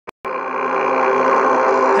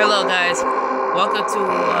Hello guys, welcome to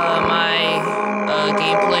my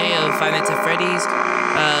gameplay of Five Nights at Freddy's.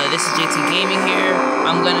 This is JT Gaming here.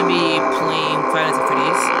 I'm gonna be playing Five Nights at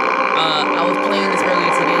Freddy's. I was playing this earlier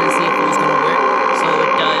today to see if it was gonna work, so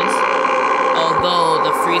it does. Although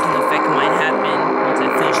the freezing effect might happen once I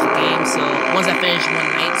finish the game, so once I finish one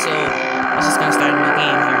night, so it's just gonna start a new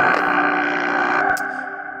game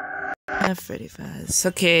here. Freddy Faz.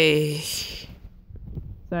 Okay.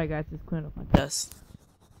 Sorry guys, just clearing up my dust.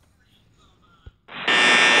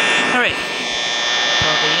 Alright. 12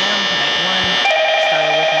 a.m. night 1.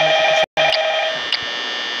 Started working 100%.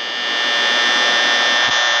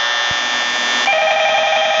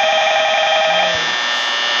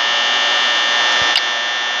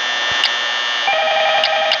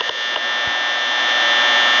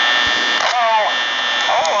 Hello.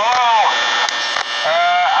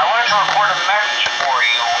 I wanted to record a message for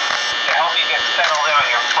you to help you get settled in on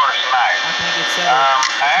your first night. How can I get settled?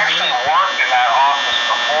 I actually worked in that office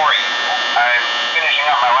before you. I'm finishing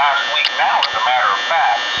up my last week now, as a matter of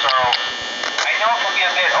fact, so I know it can be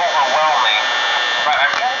a bit overwhelming, but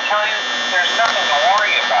I'm going to tell you there's nothing to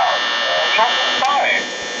worry about. You'll be fine.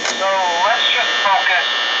 So let's just focus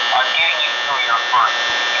on getting you through your first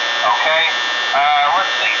week, okay?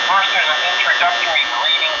 Let's see. First, there's an introductory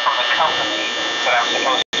greeting from the company that I'm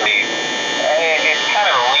supposed to read. It's kind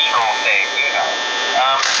of a legal thing, you know.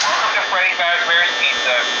 Welcome to Freddy Fazbear's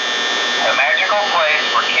Pizza, a magical place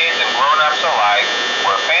for kids and grown-ups alike,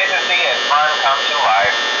 where fantasy and fun come to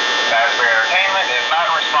life. Fazbear Entertainment is not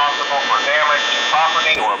responsible for damage to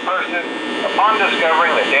property or person. Upon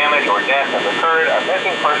discovering that damage or death has occurred, a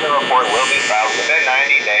missing person report will be filed within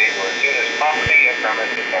 90 days or as soon as property and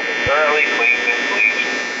premises have been thoroughly cleaned and bleached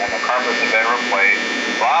and the carpets have been replaced.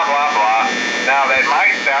 Blah, blah, blah. Now, that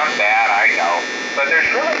might sound bad, I know, but there's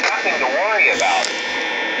really nothing to worry about.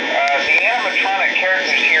 The animatronic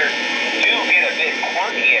characters here do get a bit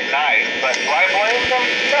quirky at night, but do I blame them?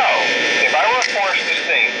 No. If I were forced to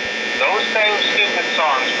sing those same stupid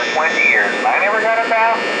songs for 20 years and I never got a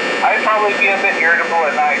bath, I'd probably be a bit irritable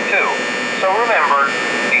at night too. So remember,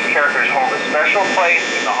 these characters hold a special place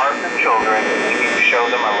in the hearts of children and we need to show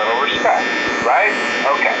them a little respect, right?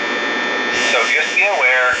 Okay. So just be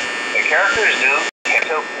aware, the characters do tend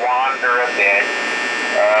to wander a bit.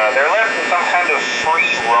 They're left in some kind of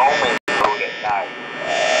free roaming mode at night.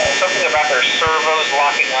 Something about their servos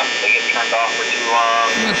locking up if they get turned off for too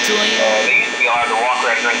long. They used to be allowed to walk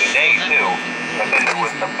around during the day too, but then there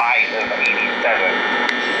was the bite of 87.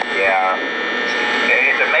 Yeah.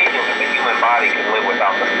 It's amazing that the human body can live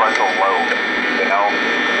without the frontal lobe, you know?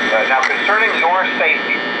 Now concerning your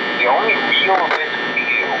safety, the only real risk to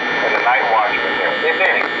you as a night watchman here, if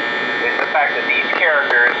any, is the fact that these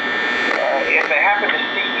characters, if they happen to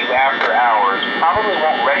see you after hours, probably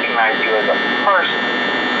won't recognize you as a person.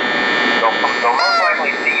 They'll most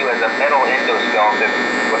likely see you as a metal endoskeleton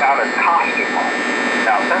without a costume on.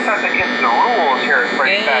 Now, since that's against the rules here at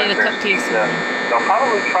Freddy Fazbear's Pizza, they'll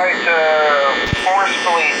probably try to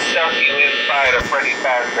forcefully stuff you inside a Freddy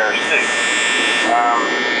Fazbear suit.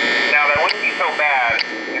 Now, that wouldn't be so bad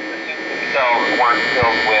if the suits themselves weren't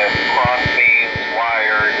filled with cross beams,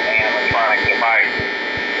 wires, and animatronic devices,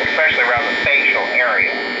 especially around the facial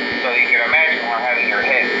area. So you can imagine how having your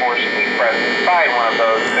head forcibly pressed inside one of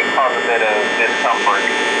those could cause a bit of discomfort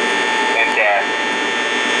and death.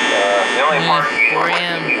 The only part of you that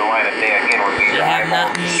wouldn't be the light of day again would be your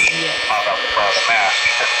eyeballs pop out the front of the mask.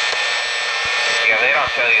 Yeah, they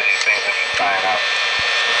don't tell you these things when you sign up.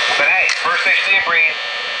 But hey, first station of breeze.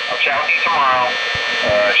 I'll chat with you tomorrow.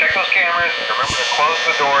 Check those cameras and remember to close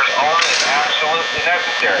the doors only as absolutely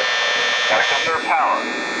necessary. Gotta conserve power.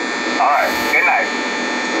 Alright, good night.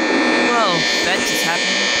 Whoa, that just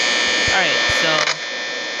happened. Alright, so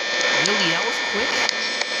really, that was quick.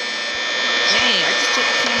 Dang, I just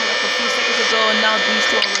checked the camera like a few seconds ago and now these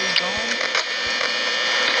two are already gone.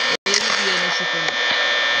 It would be an issue for me.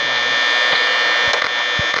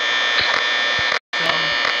 So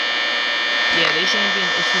yeah, they shouldn't be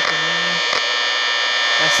an issue for me.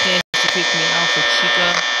 That stands to kick me out for Chica.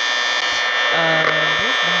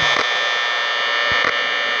 Where's that?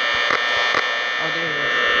 Oh, there it is.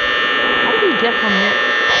 How do you get from here?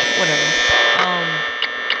 Whatever.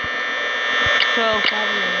 So, 5 a.m.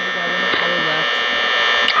 We got 1 hour left.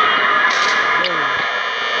 Whoa.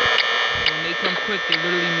 When they come quick, they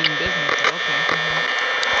literally mean business. Okay.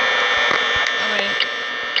 Alright.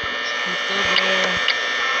 He's still there.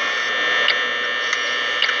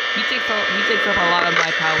 He takes up a lot of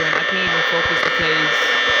my power, and I can't even focus because,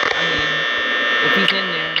 I mean, if he's in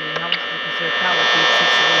there, I mean, how much do you consider power if he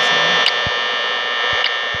takes away so much?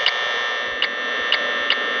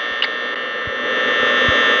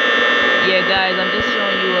 guys, I'm just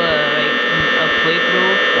showing you a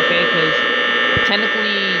playthrough, okay? Because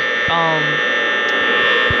technically,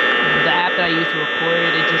 the app that I use to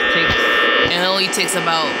record, it only takes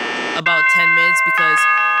about 10 minutes because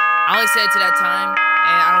I only set it to that time,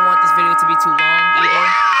 and I don't want this video to be too long either.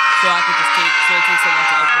 So it takes so long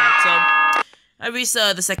to upload. So I reached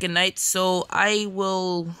the second night, so I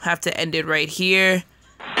will have to end it right here.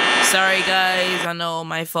 Sorry guys, I know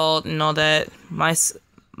my fault and all that.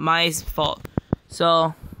 My fault.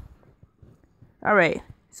 So, alright.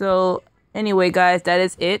 So, anyway guys, that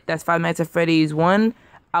is it. That's Five Nights at Freddy's 1.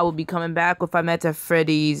 I will be coming back with Five Nights at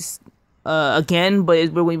Freddy's again, but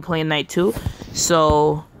we're going to be playing night 2.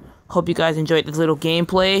 So, hope you guys enjoyed this little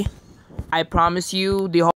gameplay. I promise you,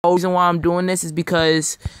 the whole reason why I'm doing this is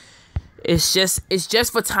because it's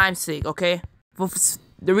just for time's sake, okay?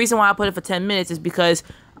 The reason why I put it for 10 minutes is because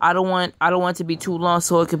I don't want it to be too long,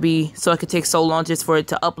 so it could take so long just for it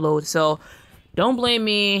to upload. So don't blame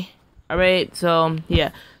me. All right. So yeah.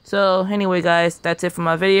 So anyway, guys, that's it for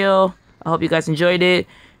my video. I hope you guys enjoyed it.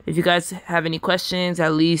 If you guys have any questions,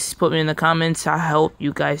 at least put me in the comments. I hope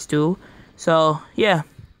you guys do. So yeah,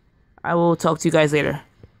 I will talk to you guys later.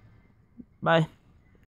 Bye.